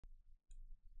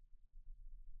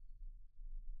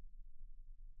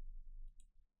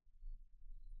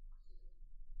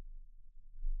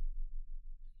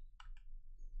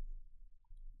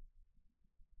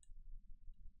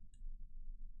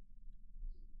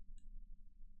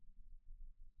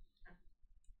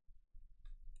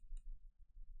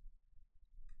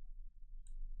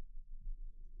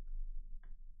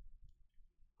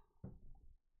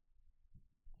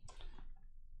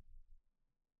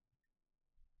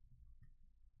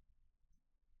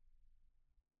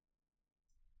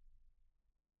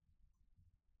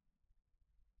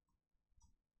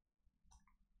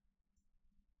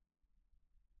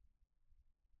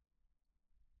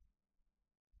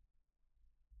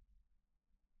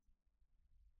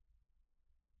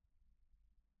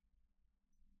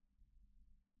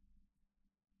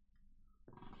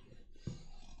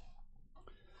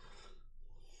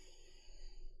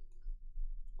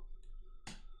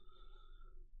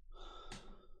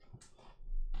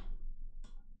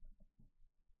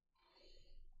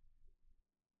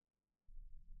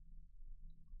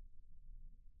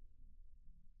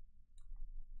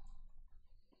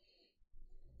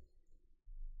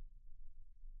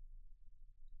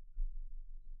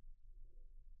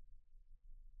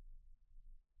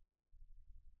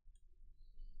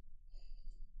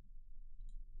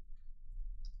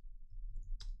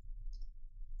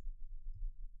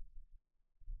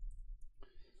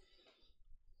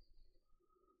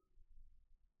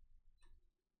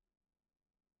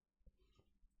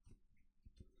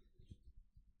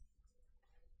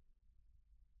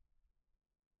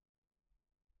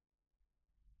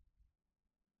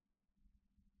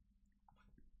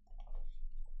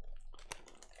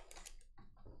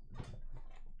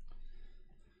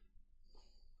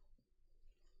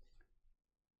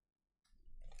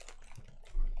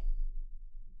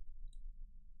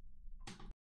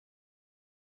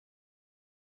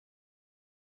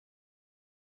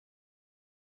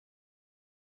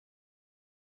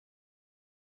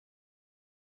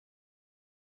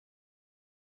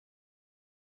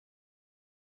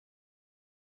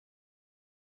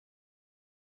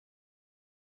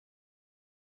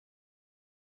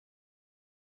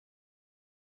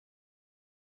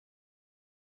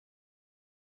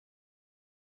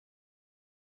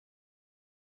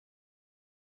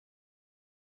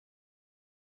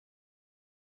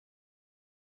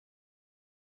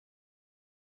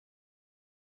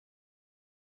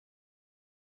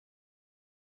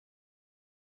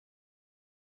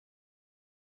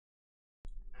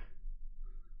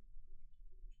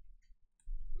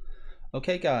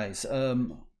Okay guys,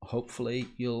 hopefully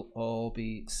you'll all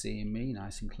be seeing me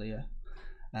nice and clear.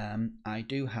 I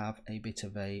do have a bit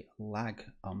of a lag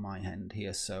on my end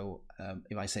here, so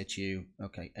if I say to you,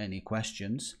 okay, any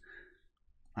questions,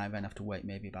 I then have to wait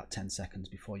maybe about 10 seconds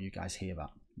before you guys hear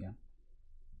that. Yeah.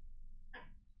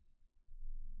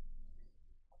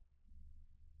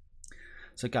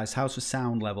 So guys, how's the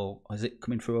sound level? Is it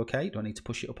coming through okay? Do I need to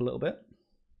push it up a little bit?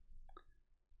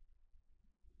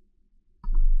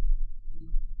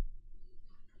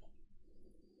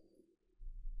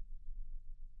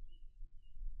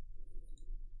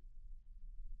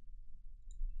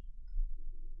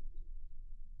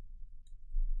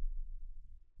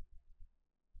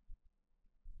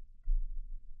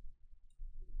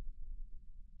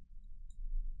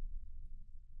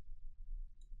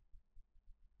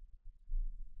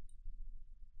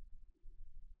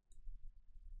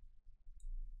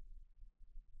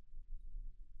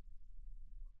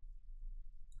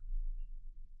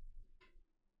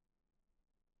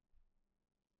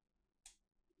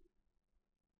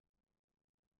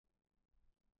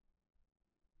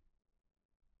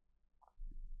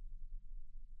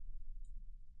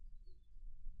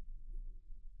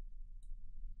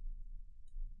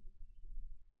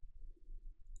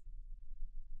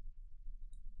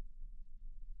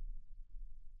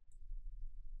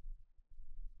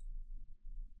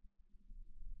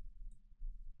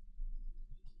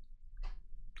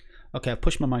 Okay, I've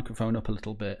pushed my microphone up a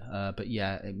little bit, but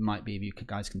yeah, it might be if you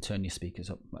guys can turn your speakers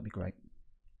up, that'd be great.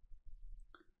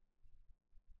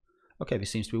 Okay,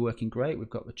 this seems to be working great. We've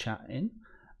got the chat in,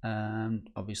 and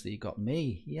obviously you got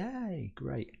me. Yay,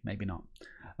 great. Maybe not.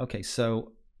 Okay,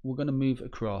 so we're going to move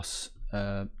across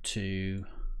to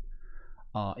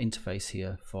our interface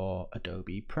here for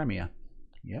Adobe Premiere.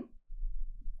 Yep.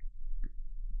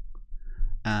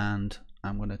 And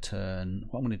I'm going to turn,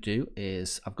 what I'm going to do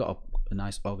is, I've got a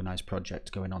nice organized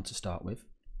project going on to start with.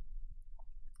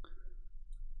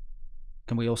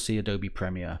 Can we all see Adobe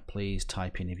Premiere? Please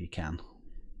type in if you can.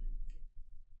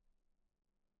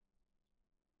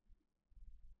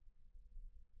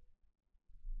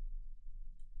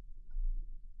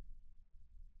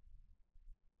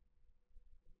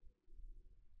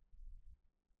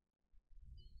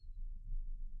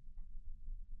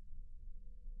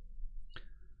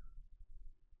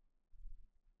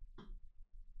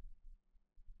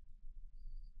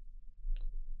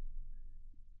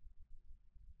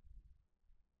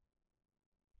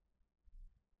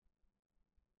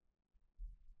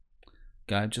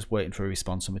 Okay, I'm just waiting for a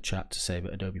response on the chat to say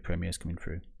that Adobe Premiere is coming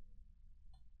through.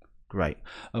 Great.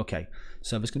 Okay,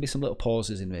 so there's going to be some little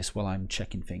pauses in this while I'm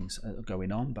checking things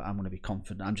going on, but I'm going to be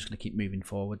confident. I'm just going to keep moving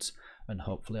forwards, and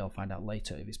hopefully I'll find out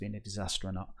later if it's been a disaster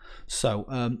or not.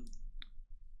 So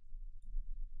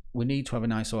we need to have a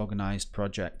nice organized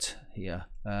project here,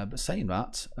 but saying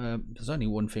that, there's only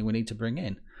one thing we need to bring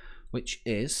in, which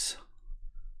is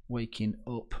waking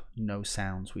up no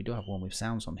sounds. We do have one with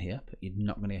sounds on here, but you're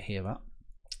not going to hear that.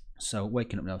 So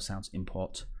waking up no sounds,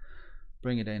 import,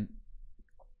 bring it in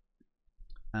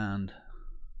and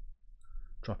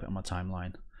drop it on my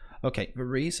timeline. Okay, the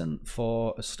reason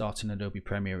for starting Adobe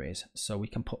Premiere is so we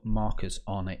can put markers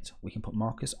on it. We can put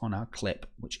markers on our clip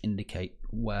which indicate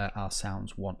where our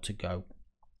sounds want to go.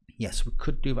 Yes, we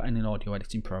could do that in an audio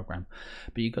editing program,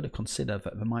 but you've got to consider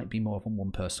that there might be more than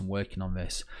one person working on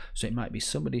this. So it might be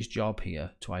somebody's job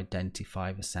here to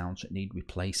identify the sounds that need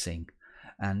replacing,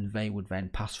 and they would then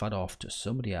pass that off to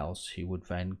somebody else who would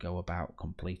then go about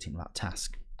completing that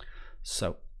task.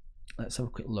 So let's have a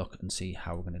quick look and see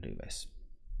how we're going to do this.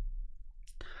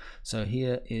 So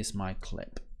here is my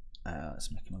clip.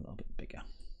 Let's make him a little bit bigger.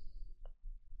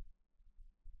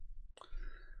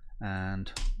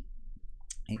 And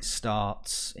it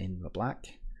starts in the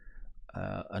black.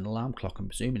 An alarm clock, I'm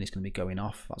presuming, is going to be going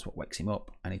off. That's what wakes him up,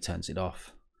 and he turns it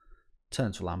off.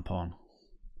 Turns the lamp on.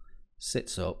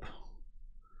 Sits up.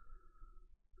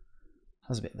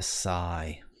 Has a bit of a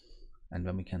sigh, and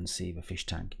then we can see the fish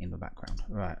tank in the background.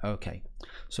 Right, okay.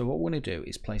 So what we're going to do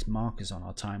is place markers on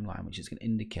our timeline, which is going to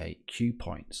indicate cue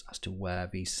points as to where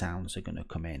these sounds are going to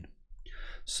come in.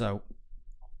 So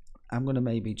I'm going to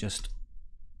maybe just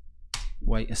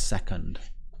wait a second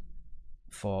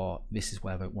for, this is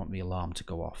where I want the alarm to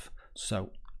go off.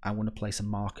 So I want to place a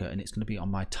marker, and it's going to be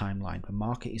on my timeline. The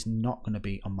marker is not going to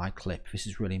be on my clip. This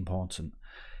is really important.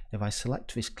 If I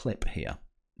select this clip here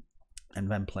and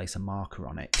then place a marker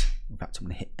on it, in fact I'm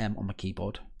going to hit M on my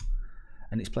keyboard,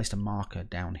 and it's placed a marker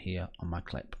down here on my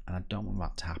clip, and I don't want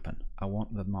that to happen. I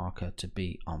want the marker to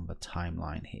be on the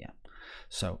timeline here.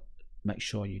 So make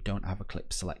sure you don't have a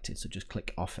clip selected, so just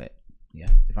click off it. Yeah,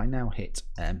 if I now hit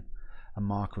M, a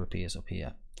marker appears up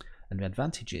here, And the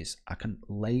advantage is I can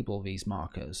label these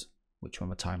markers which are on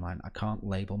the timeline. I can't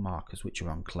label markers which are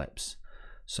on clips.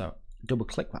 So double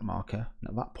click that marker, and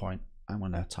at that point I'm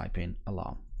going to type in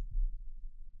alarm.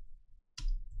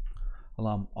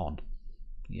 Alarm on.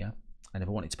 Yeah. And if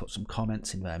I wanted to put some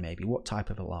comments in there, maybe what type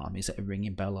of alarm? Is it a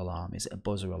ringing bell alarm? Is it a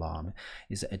buzzer alarm?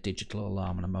 Is it a digital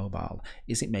alarm on a mobile?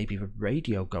 Is it maybe the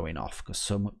radio going off? Because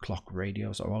some clock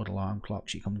radios or old alarm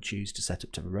clocks, you can choose to set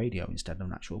up to the radio instead of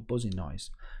an actual buzzing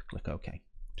noise. Click OK.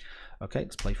 Okay,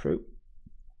 let's play through.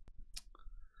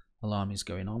 Alarm is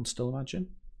going on still, imagine.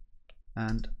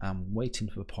 And I'm waiting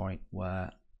for the point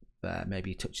where there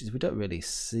maybe touches. We don't really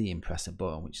see him press a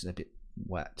button, which is a bit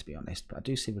wet to be honest, but I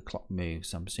do see the clock move,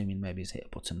 so I'm assuming maybe he's hit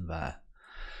a button there.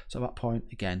 So at that point,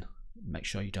 again, make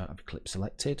sure you don't have your clip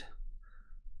selected.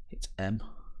 Hit M,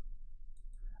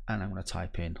 and I'm going to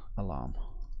type in alarm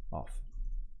off.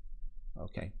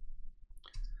 Okay.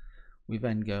 We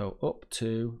then go up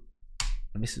to,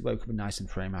 and this is where we can be nice and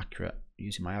frame accurate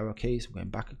using my arrow keys. I'm going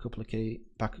back a couple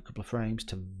of frames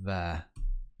to there.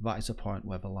 That is the point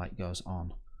where the light goes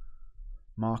on.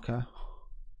 Marker,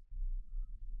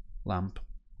 lamp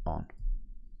on.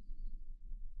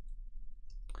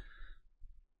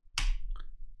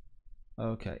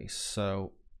 Okay,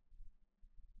 so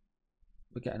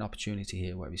we get an opportunity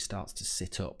here where he starts to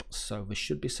sit up, so there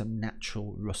should be some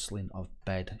natural rustling of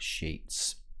bed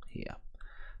sheets here.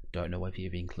 Don't know whether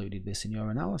you've included this in your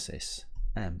analysis.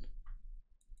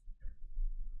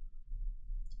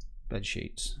 Bed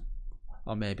sheets,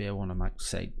 or maybe I want to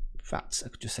say facts. I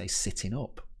could just say sitting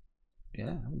up.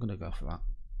 Yeah, I'm going to go for that.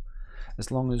 As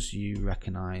long as you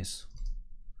recognize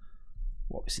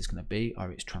what this is going to be, or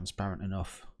it's transparent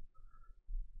enough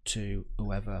to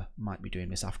whoever might be doing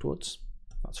this afterwards,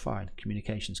 that's fine.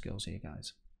 Communication skills here,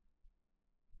 guys.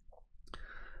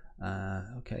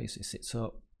 Okay, so it sits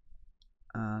up,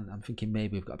 and I'm thinking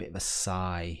maybe we've got a bit of a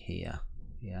sigh here.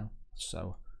 Yeah,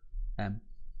 so M,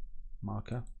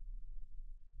 marker,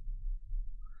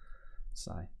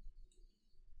 sigh.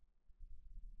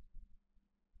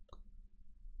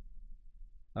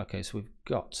 Okay, so we've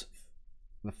got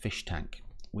the fish tank.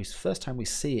 First time we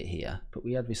see it here, but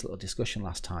we had this little discussion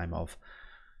last time of,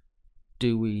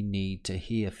 do we need to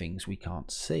hear things we can't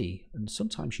see? And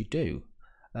sometimes you do,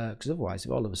 because otherwise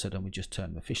if all of a sudden we just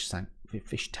turn the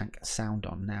fish tank sound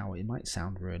on now, it might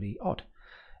sound really odd.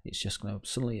 It's just going to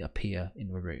suddenly appear in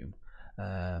the room,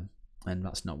 and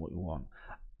that's not what we want.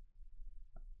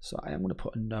 So I am going to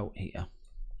put a note here,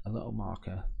 a little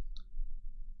marker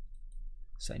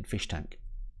saying fish tank.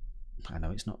 I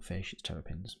know it's not fish, it's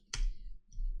terrapins.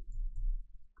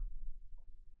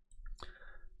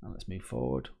 Now let's move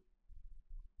forward.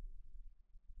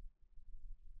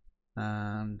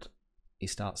 And he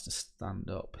starts to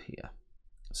stand up here.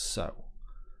 So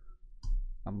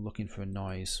I'm looking for a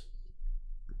noise.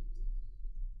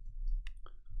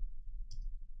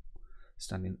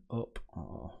 Standing up,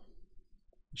 or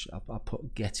I'll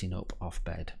put getting up off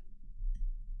bed.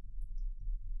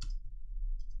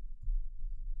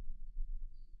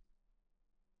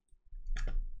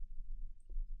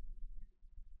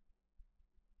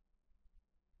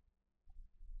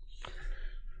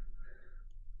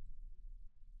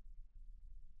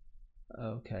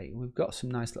 Okay, we've got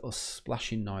some nice little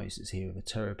splashing noises here with the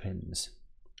terrapins.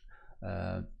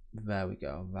 There we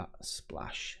go, that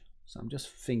splash. So I'm just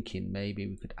thinking maybe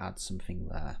we could add something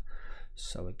there.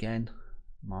 So again,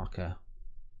 marker,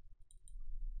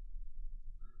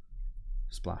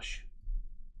 splash.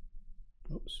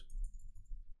 Oops.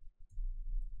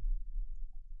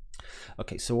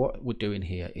 Okay, so what we're doing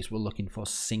here is we're looking for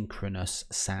synchronous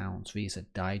sounds. These are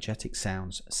diegetic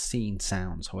sounds, scene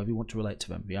sounds, however you want to relate to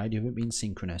them. The idea of it being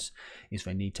synchronous is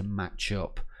they need to match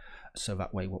up, so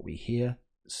that way what we hear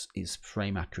is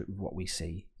frame accurate with what we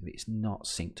see. If it's not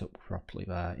synced up properly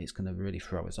there, it's going to really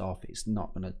throw us off. It's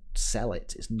not going to sell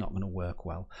it. It's not going to work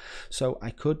well. So I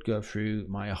could go through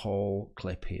my whole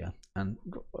clip here, and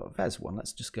there's one.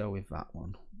 Let's just go with that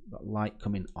one. That light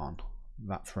coming on,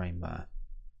 that frame there.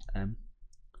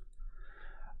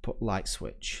 Put light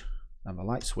switch, and the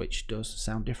light switch does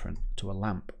sound different to a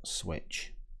lamp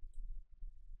switch.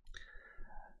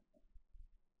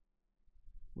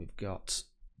 We've got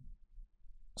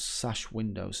sash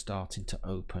window starting to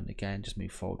open. Again, just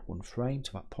move forward one frame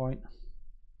to that point.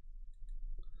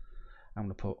 I'm going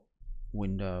to put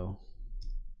window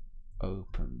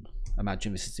open.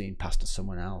 Imagine this is being passed to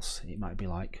someone else. It might be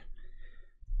like,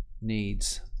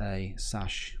 needs a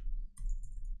sash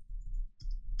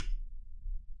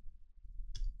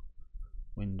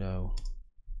window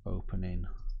opening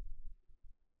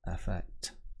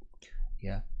effect.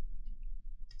 Yeah.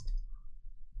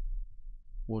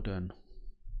 Wooden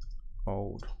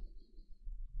old,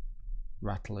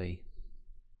 rattly.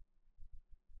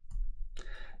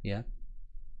 Yeah.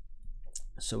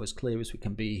 So as clear as we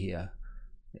can be here,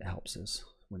 it helps us.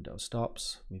 Window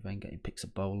stops. We then picks a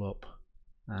bowl up,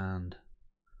 and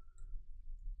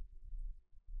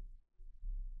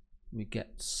we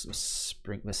get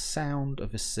the sound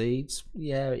of the seeds.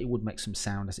 Yeah, it would make some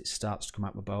sound as it starts to come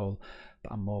out of the bowl,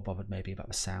 but I'm more bothered maybe about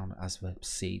the sound as the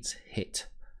seeds hit.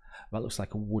 That looks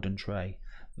like a wooden tray.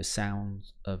 The sound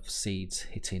of seeds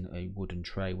hitting a wooden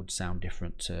tray would sound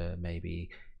different to maybe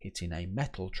hitting a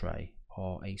metal tray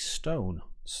or a stone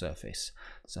surface.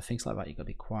 So things like that you've got to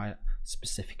be quite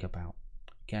specific about.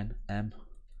 Again, M,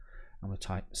 and we'll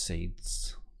type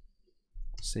seeds,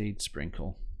 seed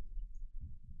sprinkle.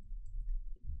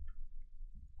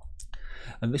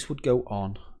 And this would go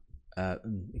on.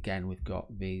 Again, we've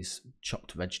got these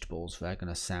chopped vegetables. They're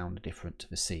going to sound different to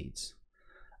the seeds.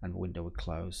 And the window would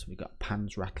close. We've got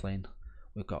pans rattling.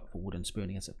 We've got the wooden spoon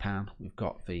against a pan. We've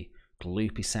got the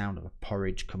gloopy sound of a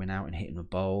porridge coming out and hitting the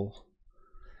bowl.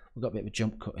 We've got a bit of a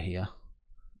jump cut here.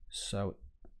 So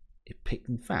it picked,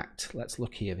 in fact, let's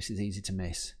look here. This is easy to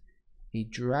miss. He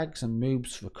drags and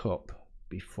moves the cup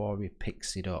before he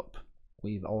picks it up.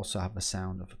 We also have the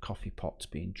sound of the coffee pot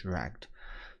being dragged.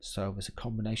 So there's a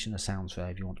combination of sounds there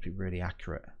if you want to be really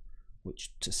accurate,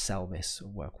 which to sell this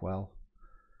will work well.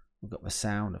 We've got the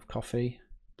sound of coffee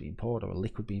being poured or a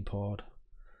liquid being poured.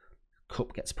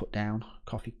 Cup gets put down.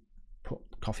 Coffee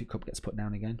cup gets put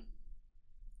down again.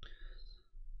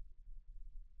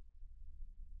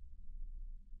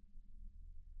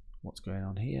 What's going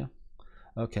on here?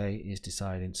 Okay, he's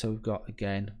deciding. So we've got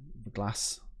again the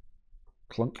glass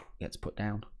clunk gets put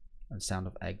down, and sound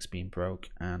of eggs being broke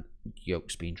and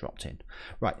yolks being dropped in.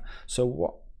 Right, so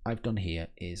what I've done here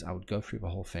is I would go through the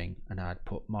whole thing and I'd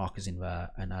put markers in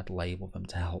there and I'd label them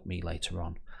to help me later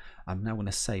on. I'm now going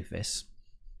to save this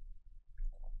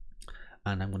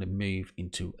and I'm going to move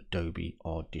into Adobe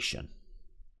Audition.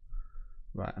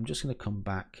 Right, I'm just going to come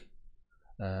back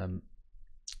to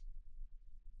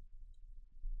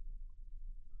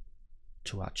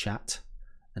our chat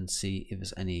and see if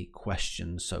there's any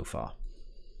questions so far.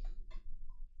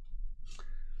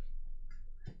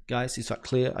 Guys, is that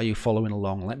clear? Are you following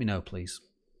along? Let me know, please.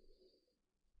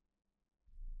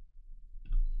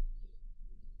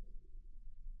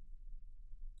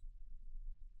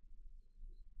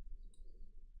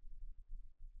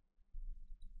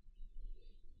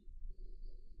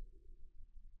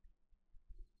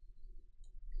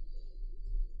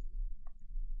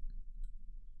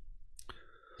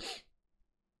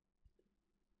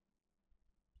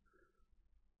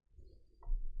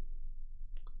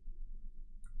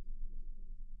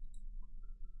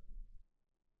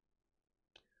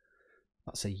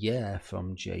 That's a yeah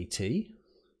from JT.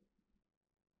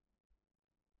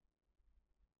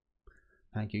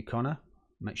 Thank you, Connor.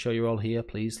 Make sure you're all here.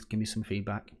 Please give me some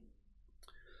feedback.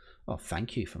 Oh,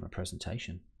 thank you for my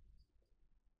presentation.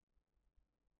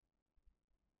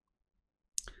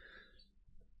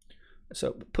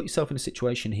 So put yourself in a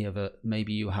situation here that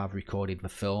maybe you have recorded the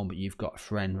film, but you've got a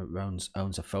friend that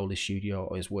owns a Foley studio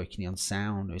or is working on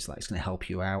sound, or it's going to help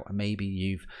you out, and maybe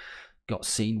you've got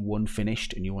scene 1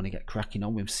 finished and you want to get cracking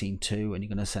on with scene 2 and you're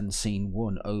going to send scene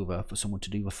 1 over for someone to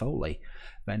do the Foley,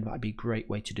 then that'd be a great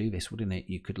way to do this, wouldn't it?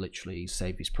 You could literally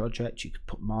save this project, you could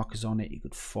put markers on it, you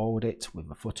could forward it with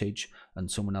the footage,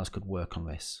 and someone else could work on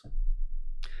this.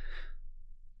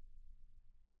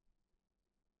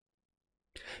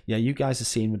 Yeah, you guys are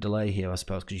seeing the delay here, I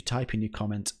suppose, because you type in your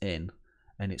comment in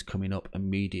and it's coming up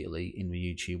immediately in the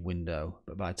YouTube window,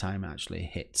 but by the time it actually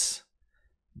hits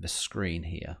the screen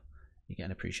here, you get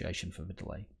an appreciation for the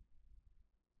delay.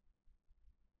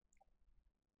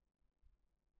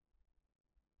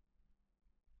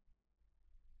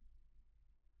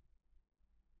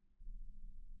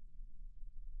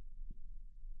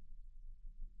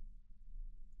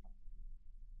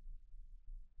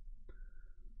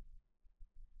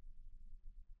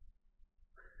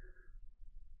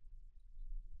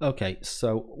 Okay,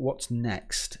 so what's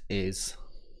next is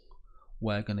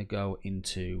we're going to go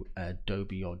into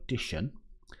Adobe Audition,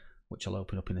 which I'll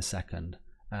open up in a second,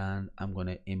 and I'm going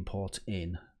to import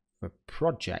in the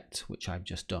project which I've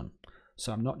just done.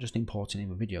 So I'm not just importing in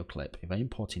the video clip. If I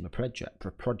import in the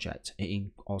project,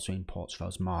 it also imports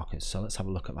those markers. So let's have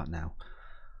a look at that now.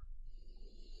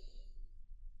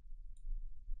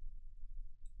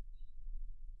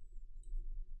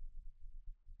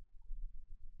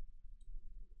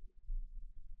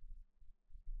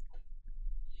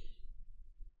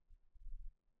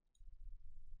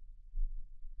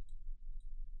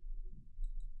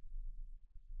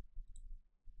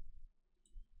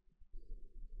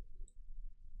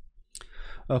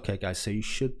 Okay guys, so you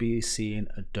should be seeing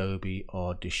Adobe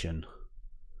Audition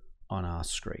on our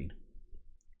screen.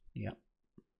 Yeah.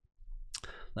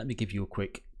 Let me give you a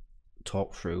quick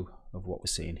talk through of what we're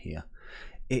seeing here.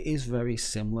 It is very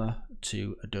similar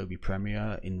to Adobe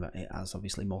Premiere in that it has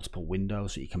obviously multiple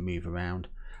windows that you can move around,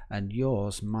 and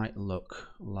yours might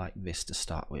look like this to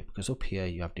start with, because up here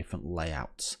you have different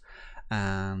layouts,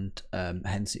 and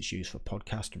hence it's used for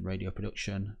podcast and radio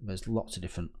production. There's lots of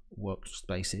different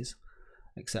workspaces,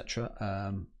 etc.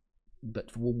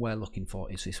 But the one we're looking for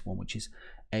is this one, which is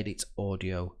edit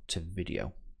audio to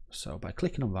video. So by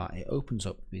clicking on that, it opens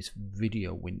up this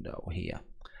video window here,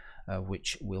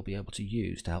 which we'll be able to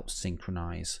use to help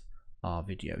synchronize our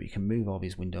video. You can move all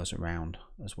these windows around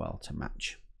as well to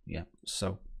match. Yeah,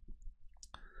 so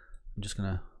I'm just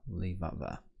gonna leave that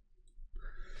there.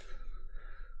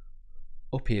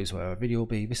 Up here is where our video will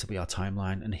be. This will be our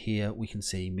timeline, and here we can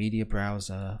see media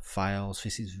browser, files.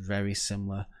 This is very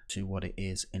similar to what it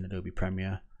is in Adobe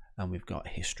Premiere, and we've got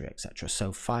history, etc.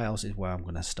 So files is where I'm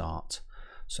going to start.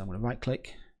 So I'm going to right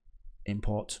click,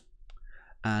 import,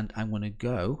 and I'm going to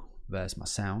go, there's my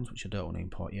sounds, which I don't want to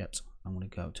import yet. I'm going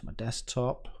to go to my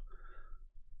desktop.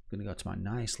 I'm going to go to my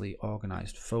nicely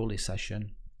organized Foley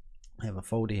session. I have a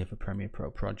folder here for Premiere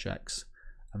Pro projects,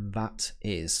 and that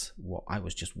is what I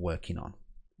was just working on.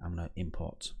 I'm going to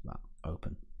import that,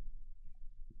 open.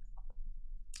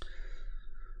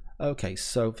 Okay,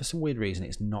 so for some weird reason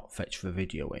it's not fetched the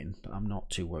video in, but I'm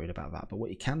not too worried about that. But what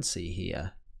you can see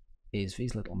here is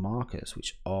these little markers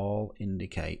which all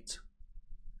indicate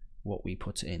what we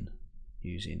put in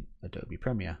using Adobe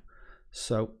Premiere.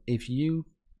 So if you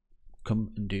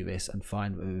come and do this and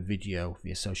find that the video,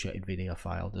 the associated video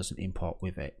file doesn't import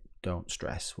with it, don't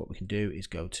stress. What we can do is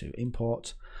go to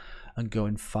import and go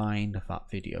and find that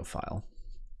video file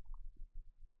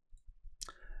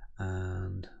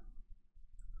and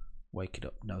wake it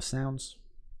up, no sounds,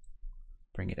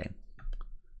 bring it in,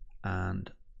 and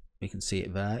we can see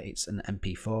it there. It's an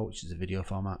MP4, which is a video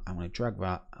format. I'm going to drag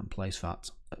that and place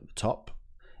that at the top.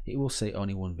 It will say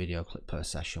only one video clip per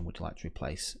session. Would you like to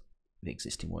replace the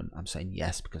existing one? I'm saying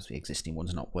yes, because the existing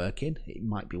one's not working. It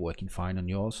might be working fine on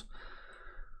yours.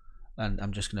 And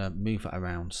I'm just going to move it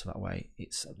around so that way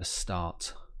it's at the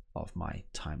start of my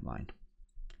timeline,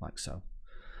 like so.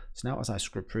 So now as I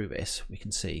scrub through this, we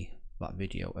can see that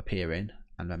video appearing,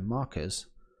 and then markers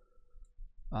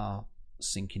are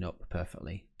syncing up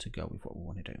perfectly to go with what we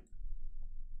want to do.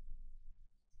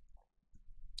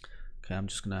 Okay, I'm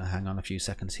just going to hang on a few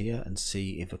seconds here and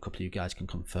see if a couple of you guys can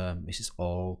confirm this is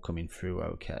all coming through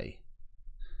okay.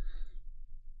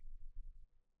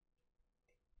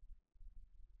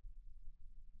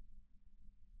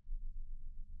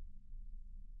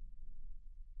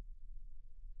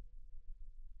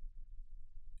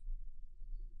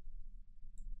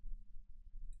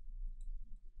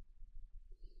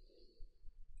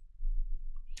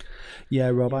 Yeah,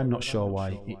 Rob, I'm not sure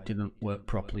why it didn't work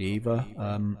properly either.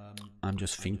 I'm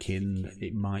just thinking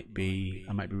it might be,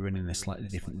 I might be running a slightly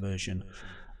different version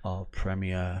of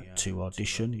Premiere to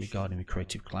Audition regarding the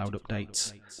Creative Cloud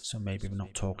updates, so maybe we're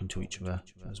not talking to each other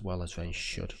as well as they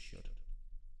should,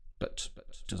 but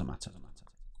it doesn't matter.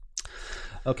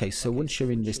 Okay, so once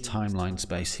you're in this timeline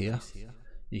space here,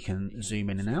 you can zoom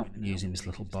in and out using this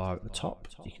little bar at the top.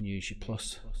 You can use your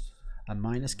plus and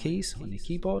minus keys on your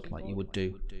keyboard like you would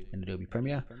do in Adobe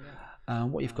Premiere.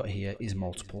 What you've got here is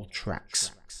multiple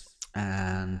tracks,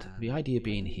 and the idea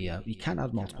being here, you can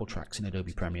add multiple tracks in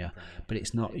Adobe Premiere, but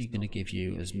it's not going to give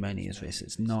you as many as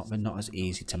this. They're not as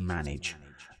easy to manage,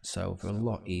 so they're a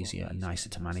lot easier and nicer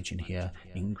to manage in here.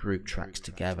 You can group tracks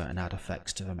together and add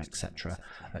effects to them, etc.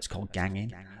 It's called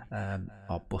ganging,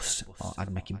 or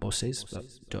making buses, but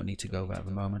don't need to go there at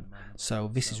the moment. So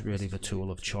this is really the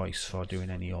tool of choice for doing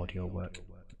any audio work.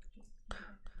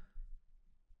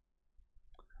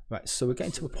 Right, so we're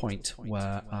getting to a point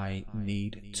where I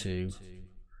need to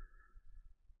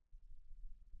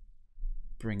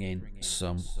bring in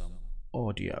some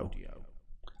audio.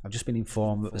 I've just been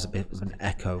informed that there's a bit of an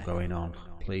echo going on.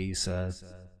 Please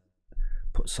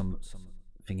put something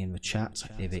in the chat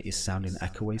if it is sounding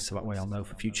echoey, so that way I'll know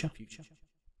for future.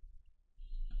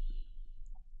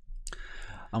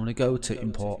 I'm going to go to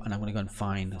import and I'm going to go and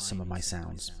find some of my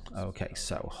sounds. Okay,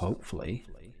 so hopefully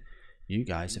you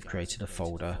guys have created a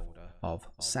folder of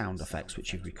sound effects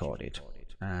which you've recorded,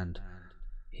 and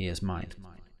here's mine.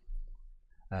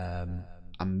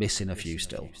 I'm missing a few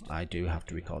still. I do have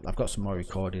to record. I've got some more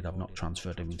recorded. I've not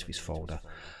transferred them into this folder,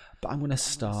 but I'm going to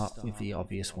start with the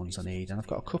obvious ones I need, and I've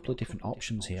got a couple of different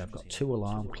options here. I've got 2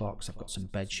 alarm clocks, I've got some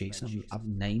bed sheets, and I've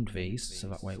named these so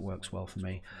that way it works well for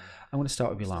me. I'm going to start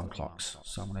with the alarm clocks,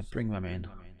 so I'm going to bring them in,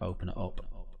 open it up,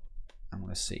 I'm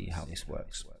going to see how this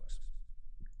works.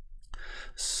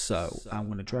 So I'm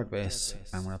going to drag this,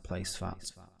 I'm going to place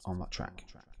that on that track,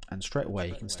 and straight away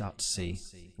you can start to see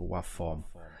the WAV form.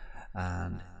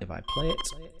 And if I play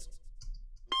it,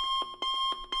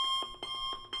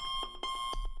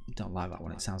 don't like that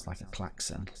one, it sounds like a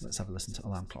klaxon. Let's have a listen to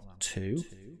Alarm Clock 2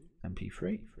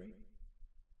 MP3.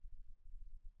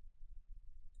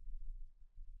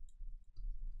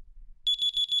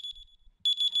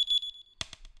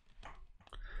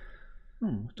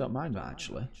 Don't mind that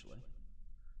actually.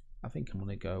 I think I'm going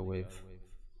to go with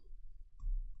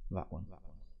that one.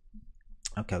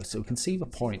 Okay, so we can see the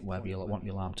point where we want the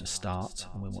alarm to start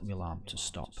and we want the alarm to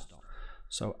stop.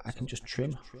 So I can just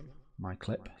trim my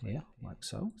clip here, like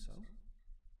so.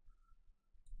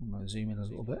 I'm going to zoom in a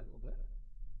little bit,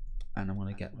 and I'm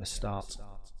going to get the start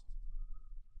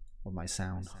of my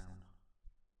sound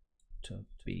to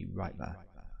be right there.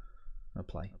 I'll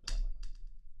play.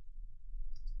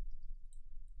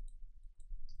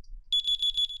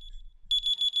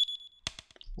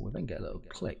 We'll then get a little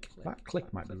click. That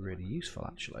click might be really useful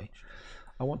actually.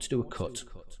 I want to do a cut.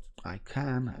 I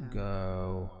can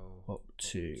go up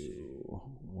to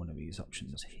one of these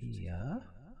options here,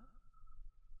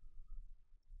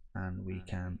 and we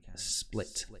can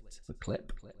split the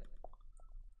clip.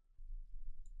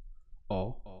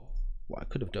 Or what I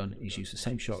could have done is use the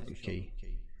same shortcut key,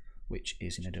 which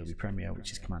is in Adobe Premiere,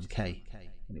 which is Command K,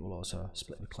 and it will also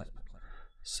split the clip.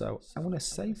 So I want to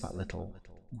save that little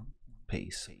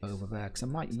piece over there because I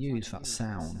might use that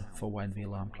sound for when the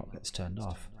alarm clock gets turned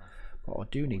off. What I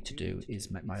do need to do is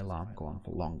make my alarm go on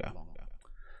for longer.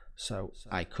 So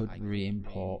I could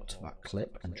re-import that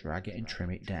clip and drag it and trim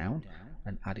it down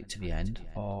and add it to the end,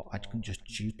 or I can just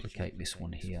duplicate this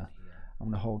one here. I'm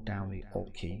going to hold down the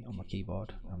Alt key on my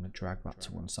keyboard, I'm going to drag that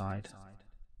to one side,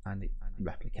 and it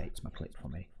replicates my clip for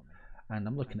me. And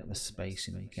I'm looking at the space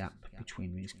in the gap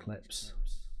between these clips,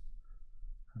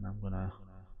 and I'm going to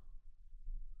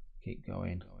keep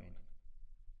going,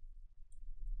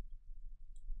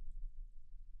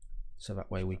 so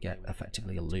that way we get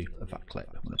effectively a loop of that clip.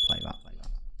 I'm going to play that.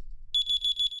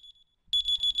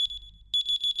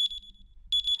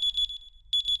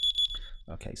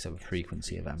 Okay, so the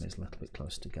frequency of them is a little bit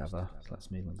close together, so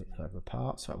let's move them a bit further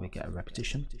apart so that we get a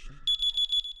repetition.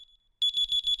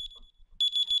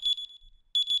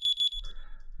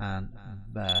 And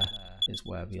there is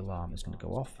where the alarm is going to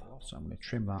go off, so I'm going to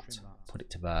trim that, put it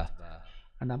to there,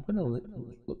 and I'm going to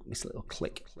look at this little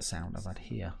click sound I've had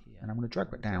here, and I'm going to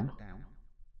drag that down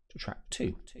to track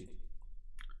 2.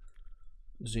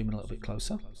 Zoom in a little bit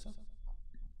closer. I'm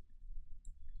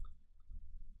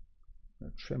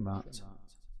going to trim that to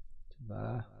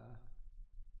there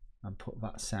and put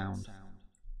that sound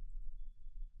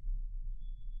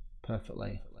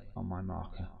perfectly on my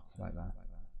marker like that.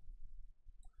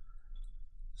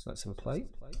 So let's have a play.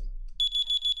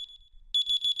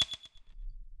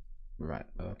 Right,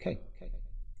 okay.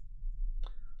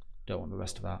 Don't want the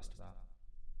rest of that.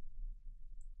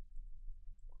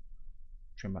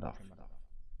 Trim that off.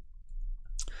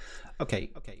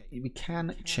 Okay, we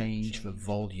can change the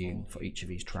volume for each of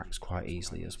these tracks quite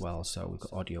easily as well. So we've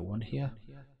got audio 1 here,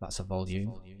 that's a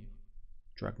volume.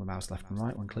 Drag my mouse left and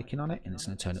right when clicking on it, and it's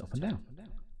going to turn it up and down.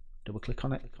 Double click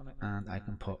on it, and I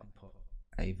can put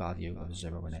a value of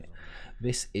 0 in it.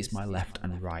 This is my left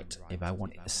and right. If I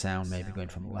want the sound maybe going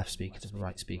from the left speaker to the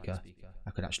right speaker, I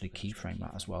could actually keyframe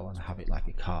that as well and have it like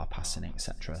a car passing,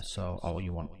 etc. So, or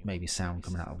you want maybe sound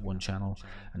coming out of one channel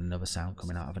and another sound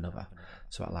coming out of another.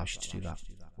 So it allows you to do that.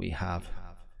 We have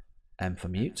M for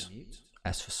mute,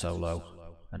 S for solo,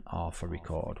 and R for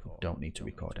record. We don't need to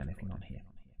record anything on here.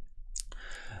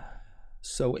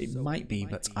 So it might be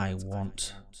that I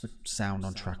want the sound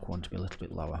on track 1 to be a little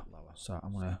bit lower. So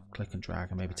I'm going to click and drag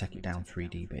and maybe take it down 3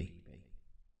 dB.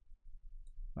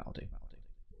 That'll do.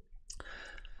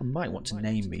 I might want to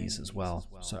name these as well.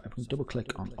 So if we double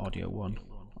click on audio 1,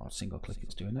 or single click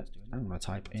it's doing it, I'm going to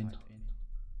type in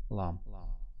alarm.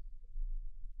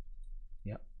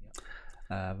 Yep.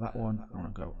 That one, I'm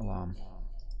going to go alarm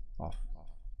off.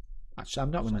 Actually,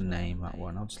 I'm not going to name that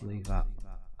one. I'll just leave that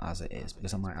as it is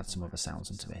because I might add some other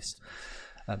sounds into this.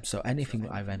 So anything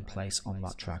that I then place on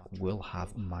that track will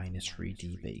have -3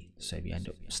 dB. So if you end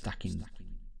up stacking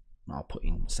or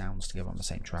putting sounds together on the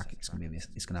same track, it's going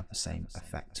to have the same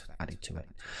effect added to it.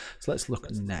 So let's look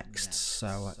next.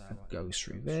 So it goes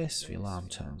through this. The alarm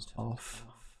turns off.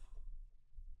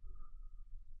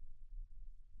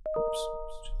 Oops,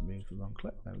 just moved the wrong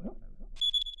clip. There we go.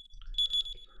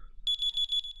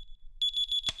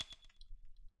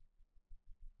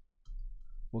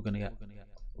 We're going to get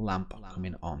lamp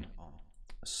coming on.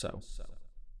 So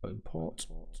import.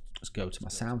 Let's go to my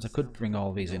sounds. I could bring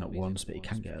all these in at once, but it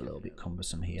can get a little bit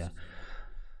cumbersome here.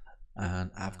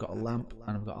 And I've got a lamp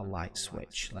and I've got a light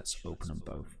switch. Let's open them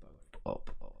both up.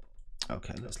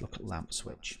 Okay, let's look at lamp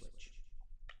switch.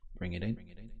 Bring it in.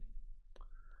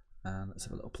 And let's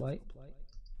have a little play.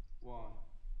 One.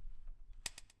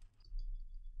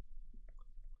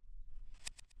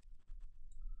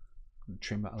 I'm going to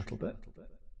trim that a little bit.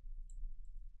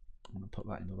 I'm going to put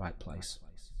that in the right place.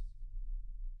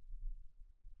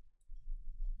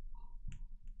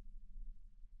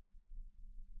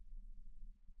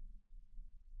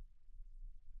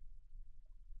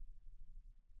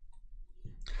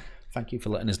 Thank you for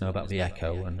letting us know about the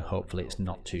echo, and hopefully it's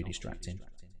not too distracting.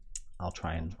 I'll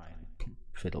try and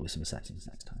fiddle with some settings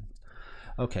next time.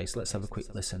 Okay, so let's have a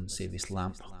quick listen, see if this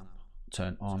lamp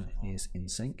turn on is in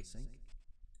sync.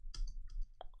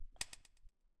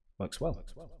 Works well.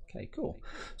 Okay, cool.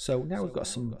 So now we've got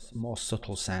some more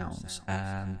subtle sounds,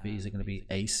 and these are going to be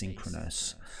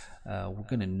asynchronous. We're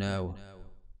going to know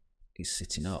he's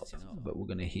sitting up, but we're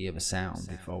going to hear the sound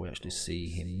before we actually see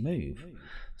him move.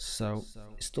 So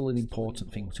it's still an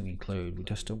important thing to include. We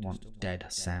just don't want dead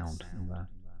sound in there.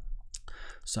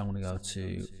 So I'm going to go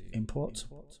to import,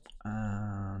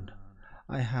 and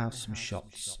I have some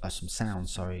shots, some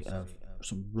sounds, sorry, of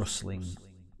some rustling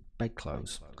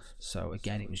bedclothes. So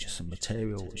again, it was just some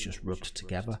material that was just rubbed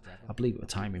together. I believe at the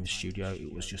time in the studio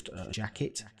it was just a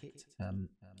jacket.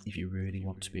 If you really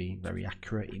want to be very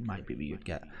accurate, it might be that you'd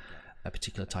get a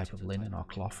particular type of linen or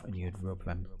cloth and you'd rub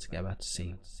them together to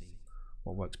see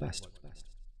what works best.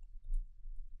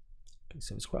 Okay,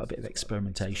 so there's quite a bit of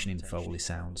experimentation in Foley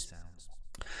sounds.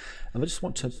 And I just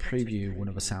want to preview one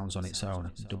of the sounds on its own. I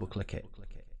can double click it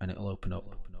and it'll open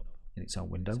up in its own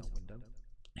window.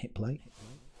 Hit play.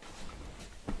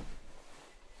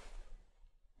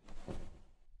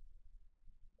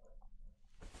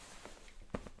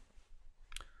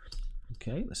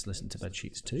 Okay, let's listen to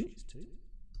Bedsheets 2. 2,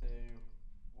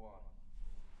 1.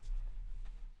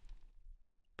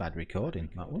 Bad recording,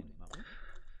 that one.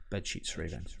 Bedsheets 3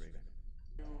 then.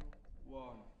 2, 1.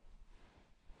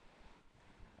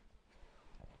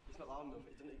 It's not loud enough,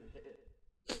 it doesn't even hit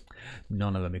it.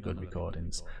 None of them are good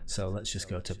recordings. So let's just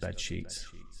go to Bedsheets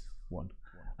 1.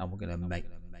 And we're going to make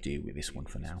do with this one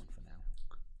for now.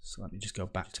 So let me just go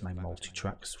back to my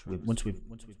multi-tracks. Once we've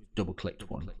double clicked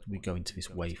one, we go into this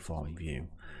waveform view.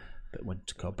 But when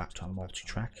to go back to our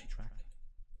multi-track,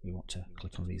 we want to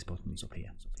click on these buttons up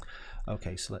here.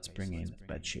 Okay, so let's bring in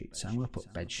Bedsheets. I'm going to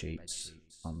put Bedsheets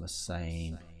on the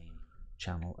same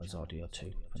channel as Audio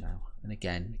 2 for now. And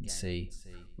again, you can see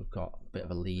we've got a bit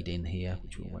of a lead in here,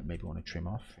 which we maybe want to trim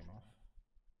off.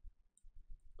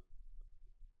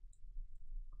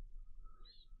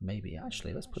 Maybe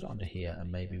actually let's put it under here,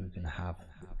 and maybe we're going to have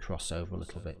crossover a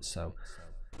little bit. So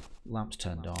lamps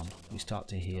turned on, we start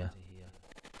to hear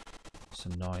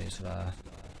some noise there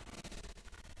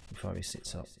before he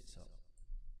sits up.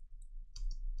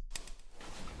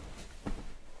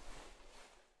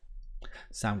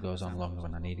 Sound goes on longer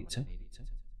when I need it to,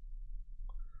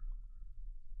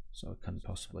 so I can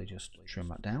possibly just trim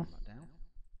that down,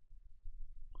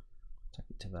 take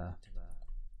it to there.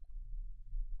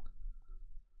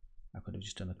 I could have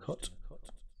just done a cut,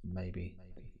 maybe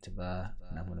to there,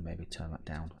 and I'm going to maybe turn that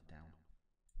down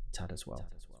a tad as well.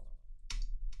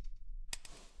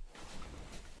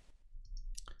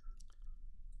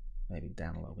 Maybe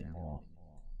down a little bit more.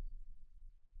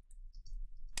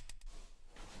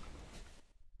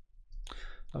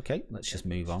 Okay, let's just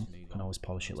move on. You can always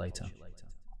polish it later.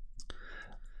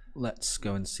 Let's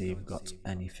go and see if we've got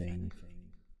anything.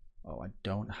 Oh, I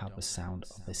don't have the sound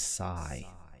of a sigh.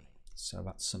 So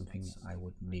that's something I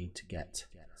would need to get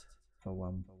for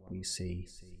when we see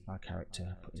our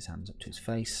character put his hands up to his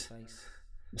face.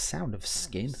 The sound of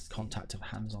skin, contact of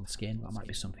hands on skin, that might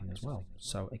be something as well.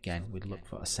 So again, we'd look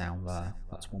for a sound there.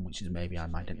 That's one which is maybe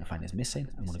I'm identifying as missing.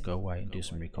 I'm going to go away and do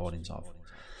some recordings of.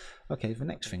 Okay, the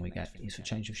next thing we get is a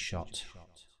change of shot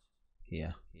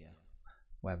here,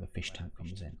 where the fish tank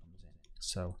comes in.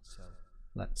 So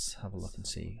let's have a look and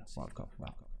see what I've got for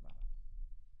that.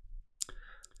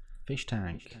 Fish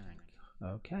tank.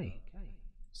 Okay.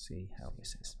 See how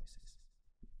this is.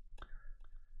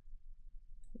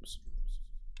 Oops.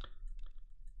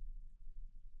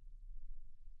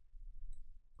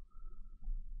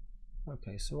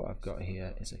 Okay, so what I've got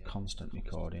here is a constant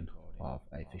recording of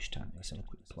a fish tank. Let's have a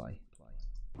quick play.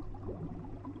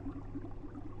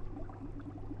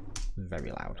 Very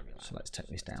loud, so let's take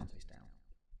this down.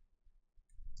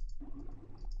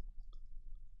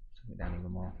 Take it down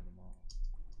even more.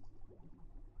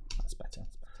 That's better.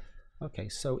 Okay,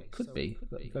 so it could be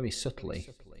that very subtly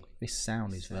this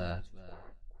sound is there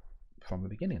from the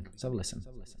beginning. Let's have a listen.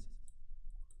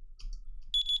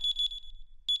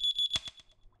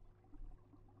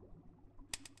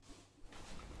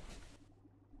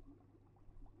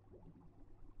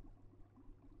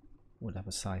 Would have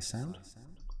a sigh sound.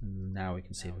 And now we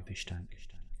can see the fish tank.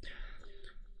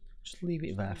 Just leave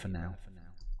it there for now.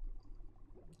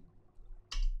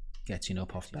 Getting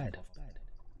up off bed.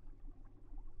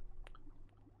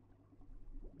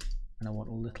 And I want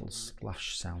a little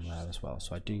splash sound there as well.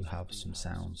 So I do have some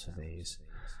sounds for these.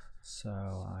 So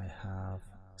I have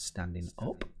standing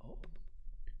up.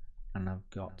 And I've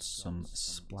got some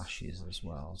splashes as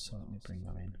well. So let me bring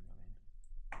them in.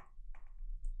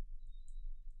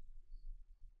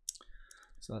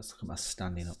 So let's look at my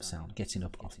standing up sound, getting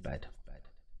up off bed.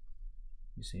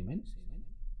 You zoom in.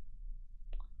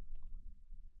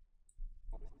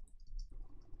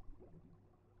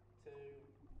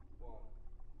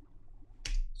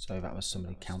 So that was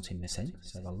somebody counting this in.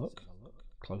 So have a look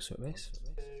closer at this.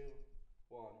 2,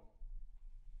 1.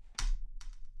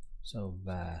 So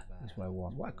there is where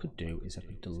one. What I could do is I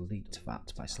could delete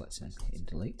that by selecting hitting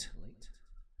delete.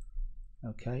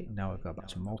 Okay, now I've got back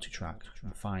to multi-track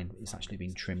and find it's actually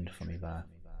been trimmed for me there.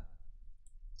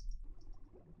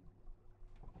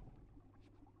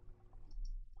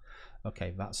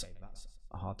 Okay, that's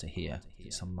hard to hear.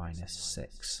 It's on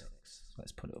 -6. So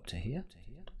let's put it up to here.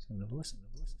 Let's have another listen.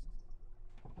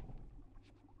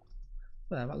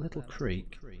 There, that little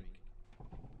creak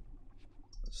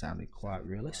sounded quite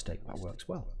realistic. That works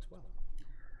well.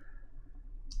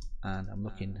 And I'm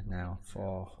looking now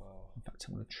for, in fact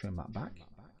I'm going to trim that back.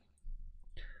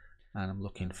 And I'm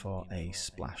looking for a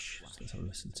splash. So let's have a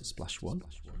listen to splash 1.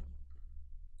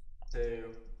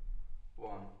 2,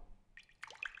 1.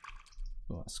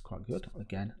 Oh, that's quite good.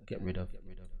 Again, get rid of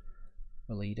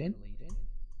the lead in.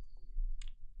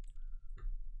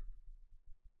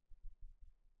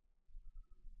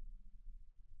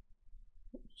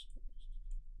 Oops.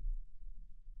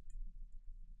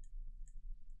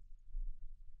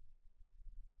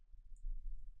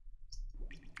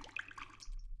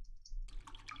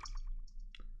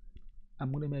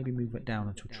 I'm going to maybe move it down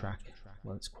into a track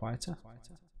where it's quieter.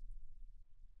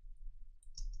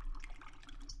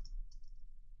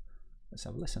 Let's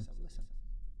have a listen.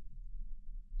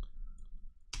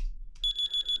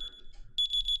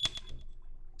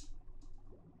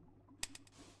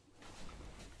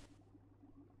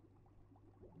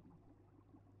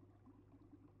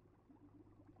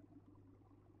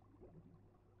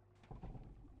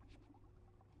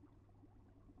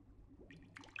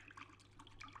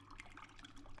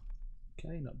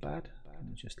 Okay, not bad. Let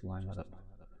me just line that up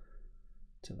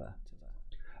to there.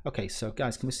 Okay, so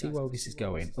guys, can we see where this is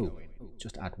going? Oh,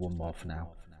 just add one more for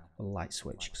now. A light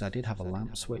switch, because I did have a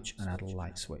lamp switch and add a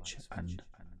light switch. And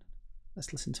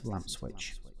let's listen to the lamp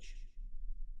switch.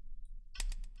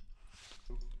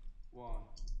 1.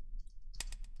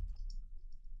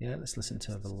 Yeah, let's listen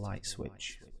to the light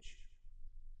switch.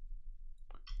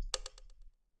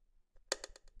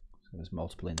 So there's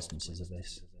multiple instances of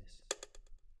this.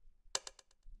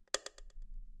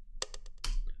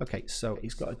 Okay, so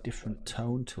it's got a different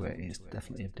tone to it. It's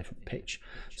definitely a different pitch.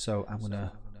 So I'm going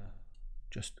to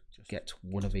just get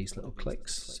one of these little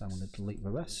clicks. So I'm going to delete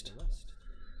the rest.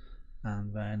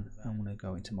 And then I'm going to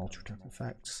go into multi-track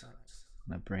effects. I'm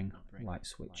going to bring light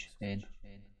switch in.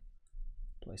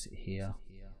 Place it here.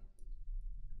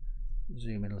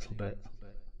 Zoom in a little bit.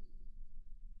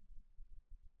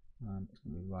 And it's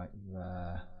going to be right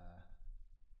there.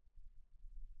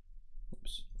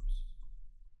 Oops.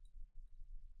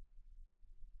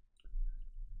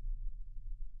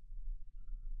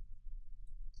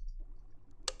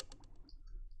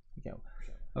 Go.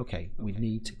 Okay, we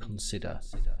need to consider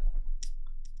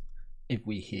if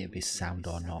we hear this sound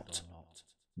or not,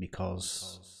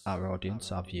 because our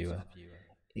audience, our viewer,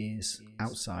 is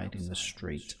outside in the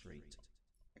street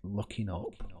looking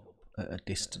up at a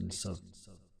distance of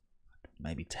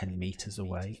maybe 10 meters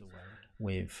away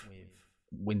with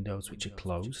windows which are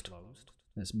closed.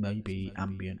 There's maybe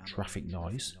ambient traffic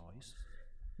noise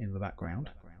in the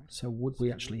background. So would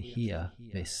we actually hear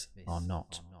this or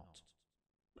not?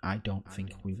 I don't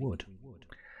think we would.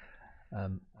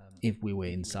 If we were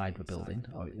inside the building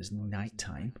or it was night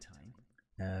time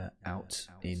out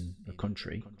in the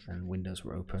country and windows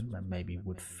were open, then maybe we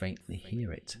would faintly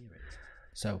hear it.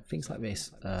 So things like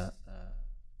this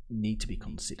need to be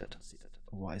considered.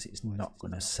 Otherwise, it's not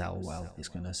going to sell well. It's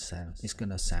going to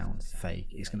sound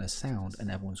fake. It's going to sound, and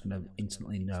everyone's going to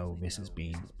instantly know this has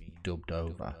been dubbed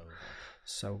over.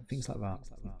 So things like that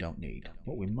we don't need.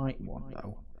 What we might want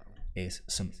though is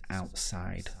some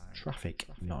outside traffic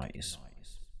noise.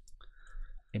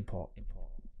 Import.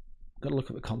 Got to look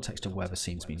at the context of where the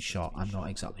scene's been shot. I'm not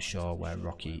exactly sure where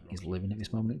Rocky is living at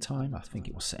this moment in time. I think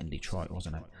it was set in Detroit,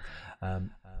 wasn't it?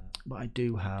 But I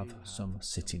do have some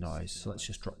city noise, so let's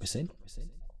just drop this in.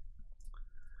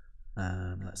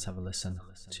 And let's have a listen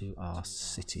to our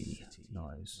city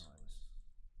noise.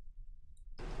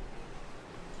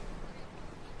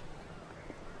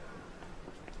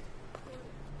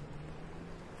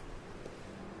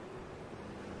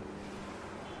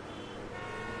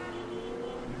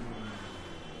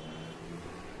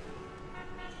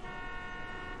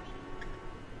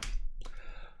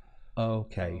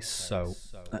 Okay, so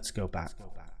let's go back.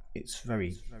 It's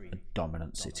very a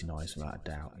dominant city noise without a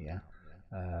doubt, yeah.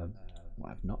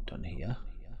 What I've not done here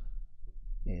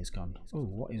is gone, oh,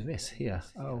 what is this here?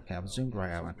 Oh, okay, I've zoomed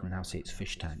right out. I can now see it's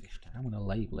fish tank. I'm going to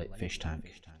label it fish tank.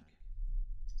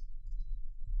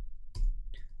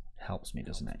 Helps me,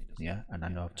 doesn't it? Yeah, and I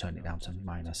know I've turned it down to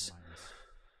minus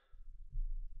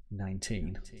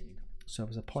 19. So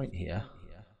there's a point here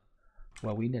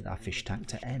where we need our fish tank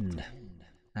to end.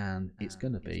 And it's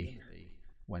going to be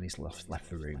when he's left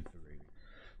the room.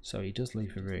 So he does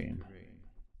leave the room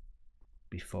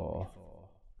before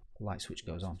the light switch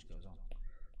goes on.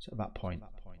 So at that point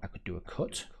I could do a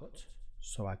cut.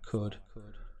 So I could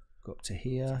go up to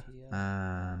here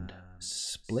and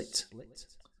split,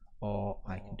 or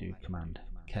I can do Command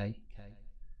K,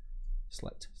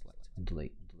 select and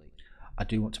delete. I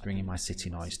do want to bring in my city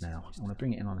noise now. I want to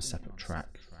bring it in on a separate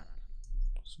track.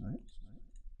 So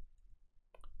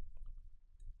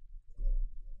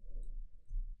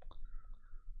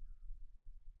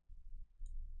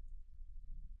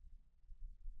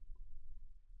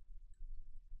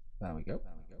there we go.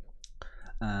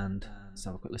 And let's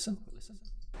have a quick listen.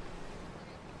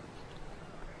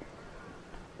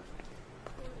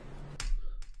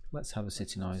 Let's have a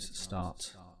city noise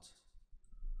start.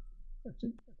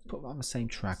 Put that on the same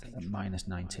track at minus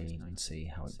 19 and see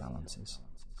how it balances.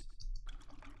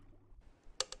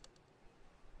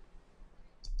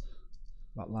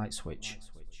 That light switch,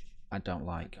 I don't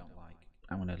like.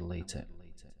 I'm going to delete it.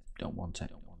 Don't want it.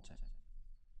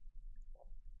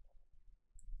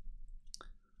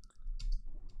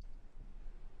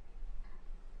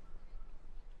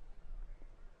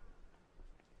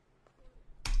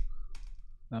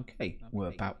 Okay, we're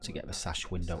about to get the sash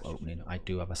window opening. I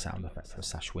do have a sound effect for a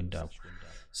sash window.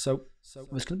 So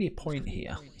there's going to be a point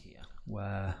here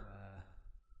where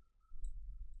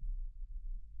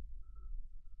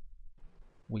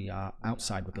we are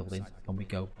outside the building and we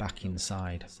go back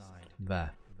inside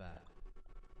there.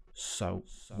 So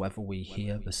whether we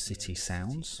hear the city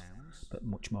sounds but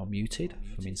much more muted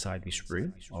from inside this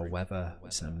room, or whether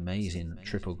it's an amazing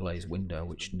triple glazed window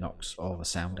which knocks all the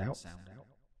sound out,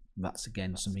 that's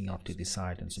again something you'll have to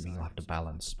decide and something you'll have to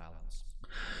balance.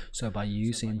 So by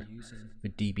using the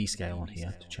dB scale on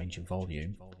here to change the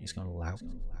volume, it's going to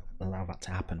allow that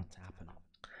to happen.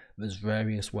 There's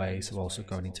various ways of also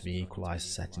going into the equalizer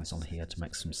settings on here to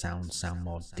make some sound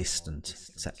more distant,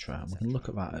 etc. And we can look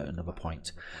at that at another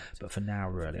point. But for now,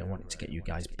 really, I wanted to get you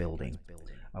guys building.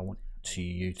 I want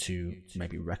you to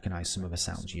maybe recognize some of the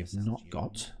sounds you've not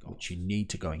got, which you need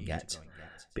to go and get.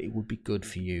 But it would be good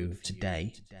for you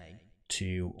today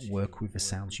to work with the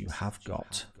sounds you have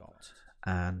got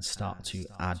and start to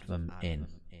add them in.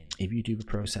 If you do the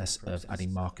process of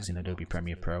adding markers in Adobe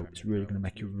Premiere Pro, it's really going to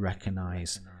make you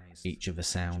recognize each of the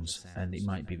sounds, and it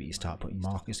might be that you start putting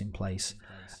markers in place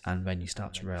and then you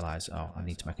start to realize, oh, I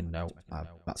need to make a note,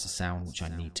 that's a sound which I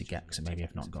need to get because maybe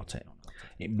I've not got it.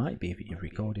 It might be that you've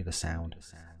recorded a sound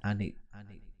and it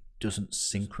doesn't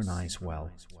synchronize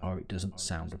well, or it doesn't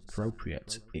sound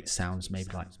appropriate. It sounds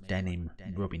maybe like denim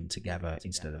rubbing together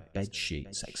instead of bed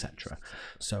sheets, etc.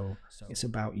 So it's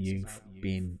about you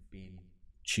being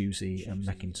choosy and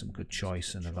making some good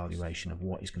choice and evaluation of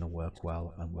what is going to work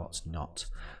well and what's not.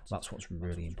 That's what's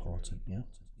really important. Yeah.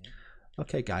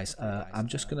 Okay guys, I'm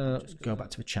just going to go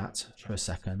back to the chat for a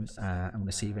second. I'm going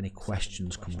to see if any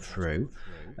questions come through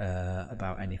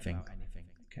about anything.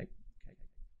 Okay.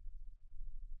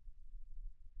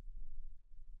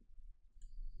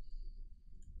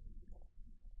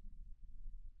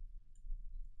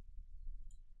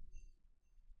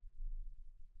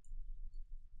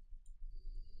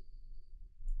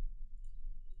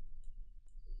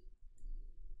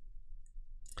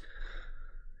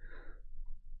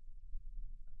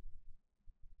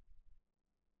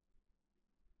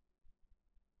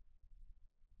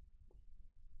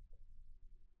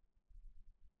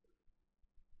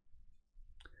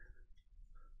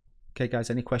 Okay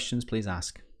guys, any questions, please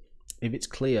ask. If it's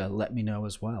clear, let me know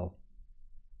as well.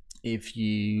 if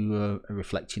you are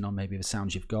reflecting on maybe the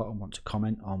sounds you've got and want to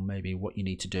comment on maybe what you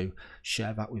need to do,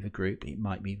 share that with a group. It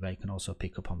might be they can also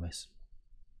pick up on this.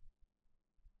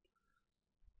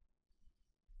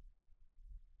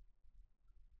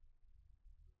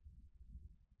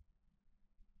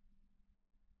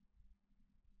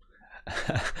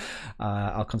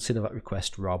 I'll consider that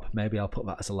request, Rob. Maybe I'll put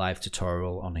that as a live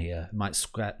tutorial on here. Might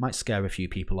scare a few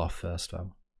people off first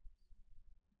though.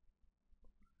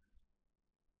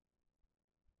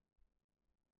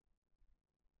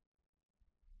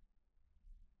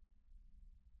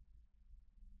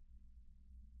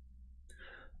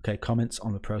 Okay, comments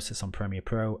on the process on Premiere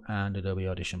Pro and Adobe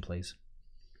Audition, please.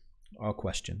 Or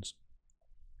questions.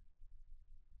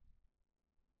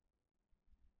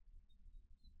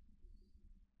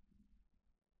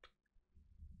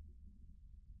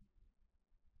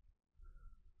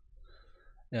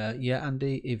 Yeah,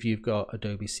 Andy, if you've got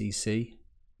Adobe CC,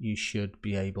 you should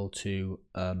be able to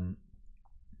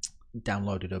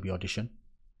download Adobe Audition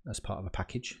as part of a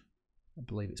package. I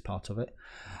believe it's part of it.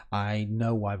 I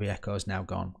know why the echo is now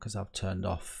gone, because I've turned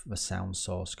off the sound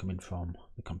source coming from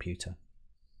the computer.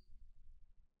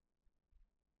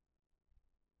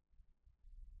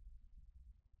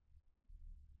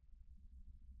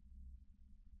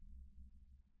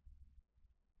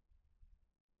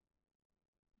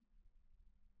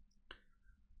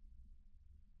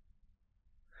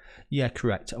 Yeah,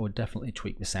 correct. I would definitely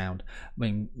tweak the sound. I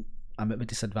mean, I'm at the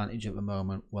disadvantage at the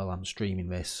moment while I'm streaming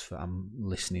this. I'm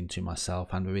listening to myself,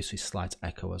 and there is this slight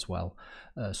echo as well.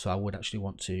 So I would actually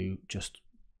want to just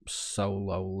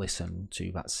solo listen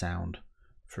to that sound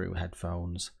through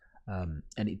headphones. And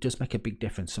it does make a big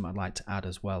difference. Something I'd like to add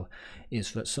as well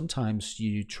is that sometimes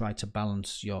you try to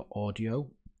balance your audio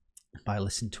by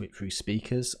listening to it through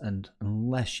speakers, and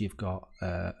unless you've got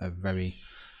a very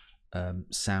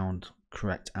sound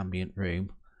correct ambient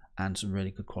room and some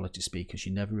really good quality speakers,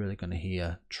 you're never really going to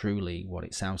hear truly what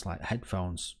it sounds like.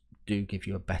 Headphones do give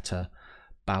you a better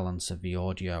balance of the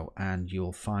audio, and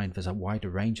you'll find there's a wider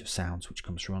range of sounds which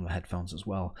comes through on the headphones as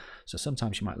well. So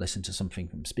sometimes you might listen to something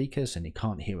from speakers and you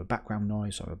can't hear a background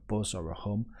noise or a buzz or a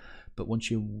hum, but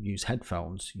once you use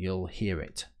headphones you'll hear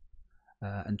it.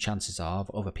 And chances are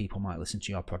other people might listen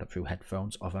to your product through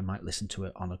headphones, or they might listen to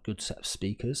it on a good set of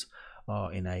speakers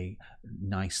or in a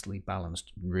nicely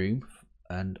balanced room,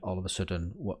 and all of a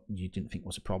sudden what you didn't think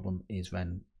was a problem is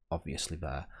then obviously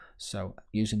there. So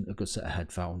using a good set of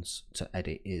headphones to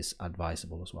edit is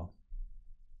advisable as well.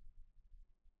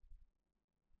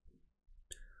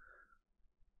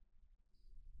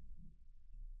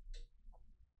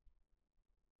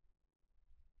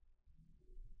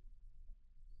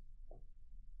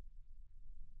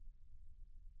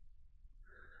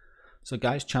 So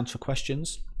guys, chance for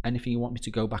questions. Anything you want me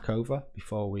to go back over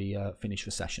before we finish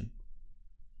the session?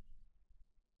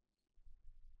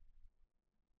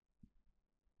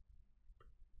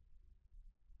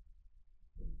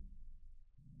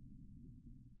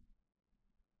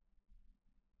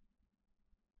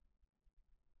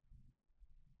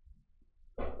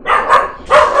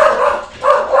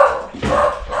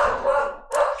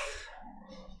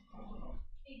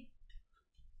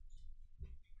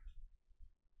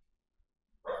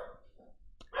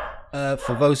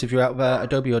 For those of you out there,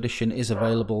 Adobe Audition is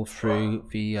available through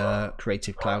the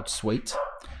Creative Cloud suite.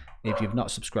 If you've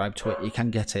not subscribed to it, you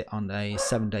can get it on a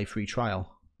 7-day free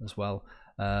trial as well.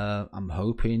 I'm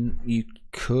hoping you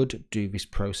could do this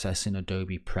process in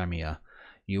Adobe Premiere.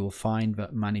 You will find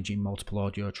that managing multiple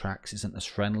audio tracks isn't as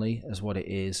friendly as what it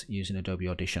is using Adobe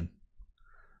Audition.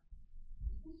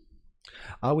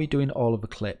 Are we doing all of the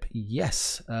clip?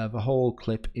 Yes, the whole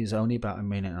clip is only about 1.5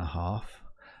 minutes.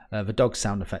 The dog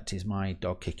sound effect is my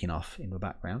dog kicking off in the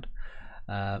background.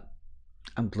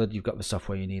 I'm glad you've got the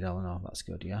software you need, Eleanor. That's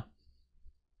good, yeah.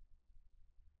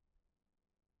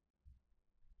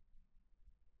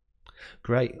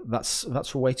 Great. That's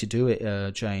the way to do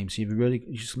it, James. You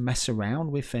just mess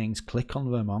around with things, click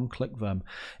on them, unclick them.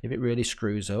 If it really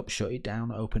screws up, shut it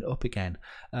down, open it up again.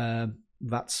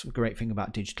 That's a great thing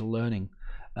about digital learning.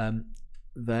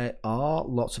 There are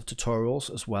lots of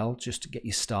tutorials as well, just to get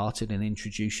you started and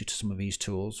introduce you to some of these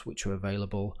tools, which are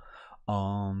available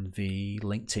on the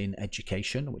LinkedIn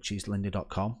education, which is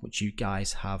lynda.com, which you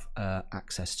guys have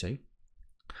access to.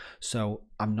 So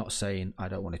I'm not saying I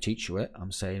don't want to teach you it.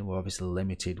 I'm saying we're obviously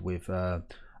limited with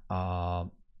our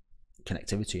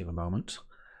connectivity at the moment,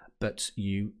 but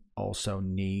you also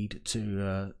need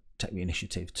to take the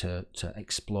initiative to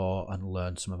explore and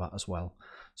learn some of that as well.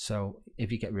 So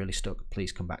if you get really stuck,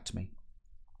 please come back to me.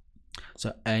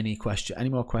 So any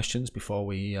more questions before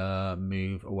we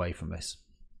move away from this?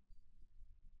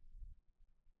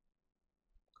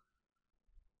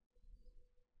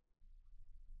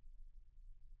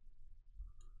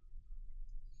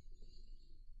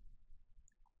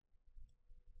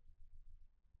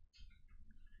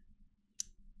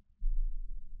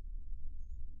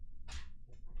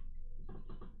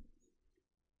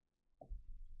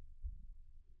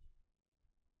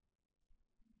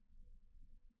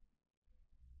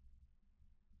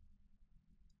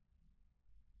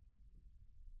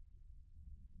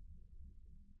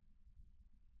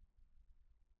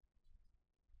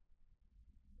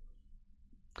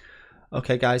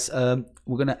 Okay, guys,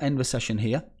 we're going to end the session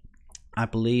here. I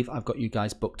believe I've got you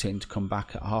guys booked in to come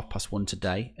back at 1:30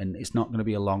 today, and it's not going to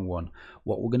be a long one.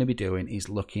 What we're going to be doing is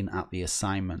looking at the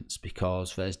assignments,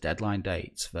 because there's deadline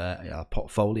dates, there are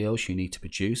portfolios you need to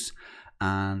produce,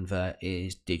 and there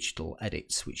is digital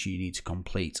edits which you need to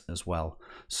complete as well.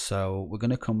 So we're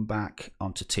going to come back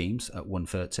onto Teams at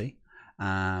 1:30,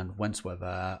 and once we're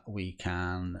there, we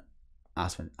can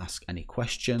ask any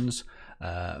questions.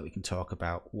 We can talk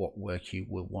about what work you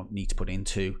will need to put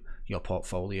into your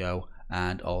portfolio,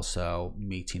 and also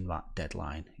meeting that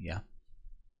deadline. Yeah.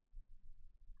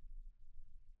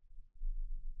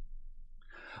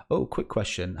 Oh, quick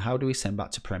question. How do we send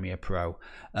back to Premiere Pro?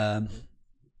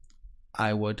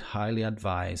 I would highly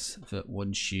advise that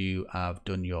once you have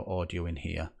done your audio in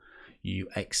here, you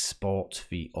export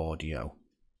the audio.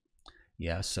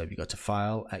 Yeah, so if you go to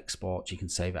File, Export, you can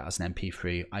save it as an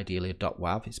MP3, ideally a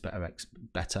 .wav, it's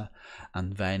better.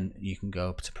 And then you can go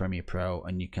up to Premiere Pro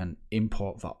and you can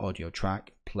import that audio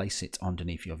track, place it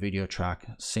underneath your video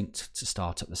track, synced to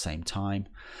start at the same time.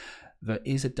 There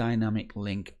is a dynamic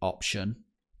link option,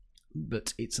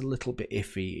 but it's a little bit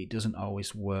iffy. It doesn't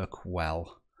always work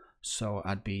well. So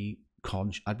I'd be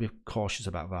cautious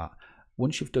about that.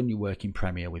 Once you've done your work in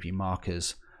Premiere with your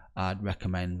markers, I'd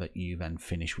recommend that you then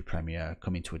finish with Premiere,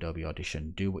 come into Adobe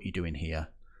Audition, do what you're doing here,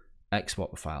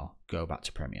 export the file, go back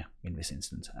to Premiere in this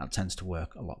instance. That tends to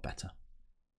work a lot better.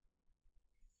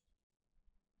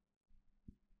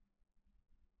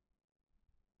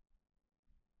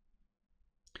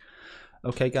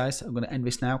 Okay guys, I'm going to end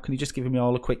this now. Can you just give me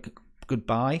all a quick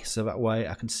goodbye, so that way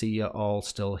I can see you're all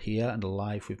still here and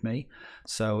alive with me?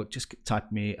 So just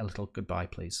type me a little goodbye,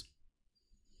 please.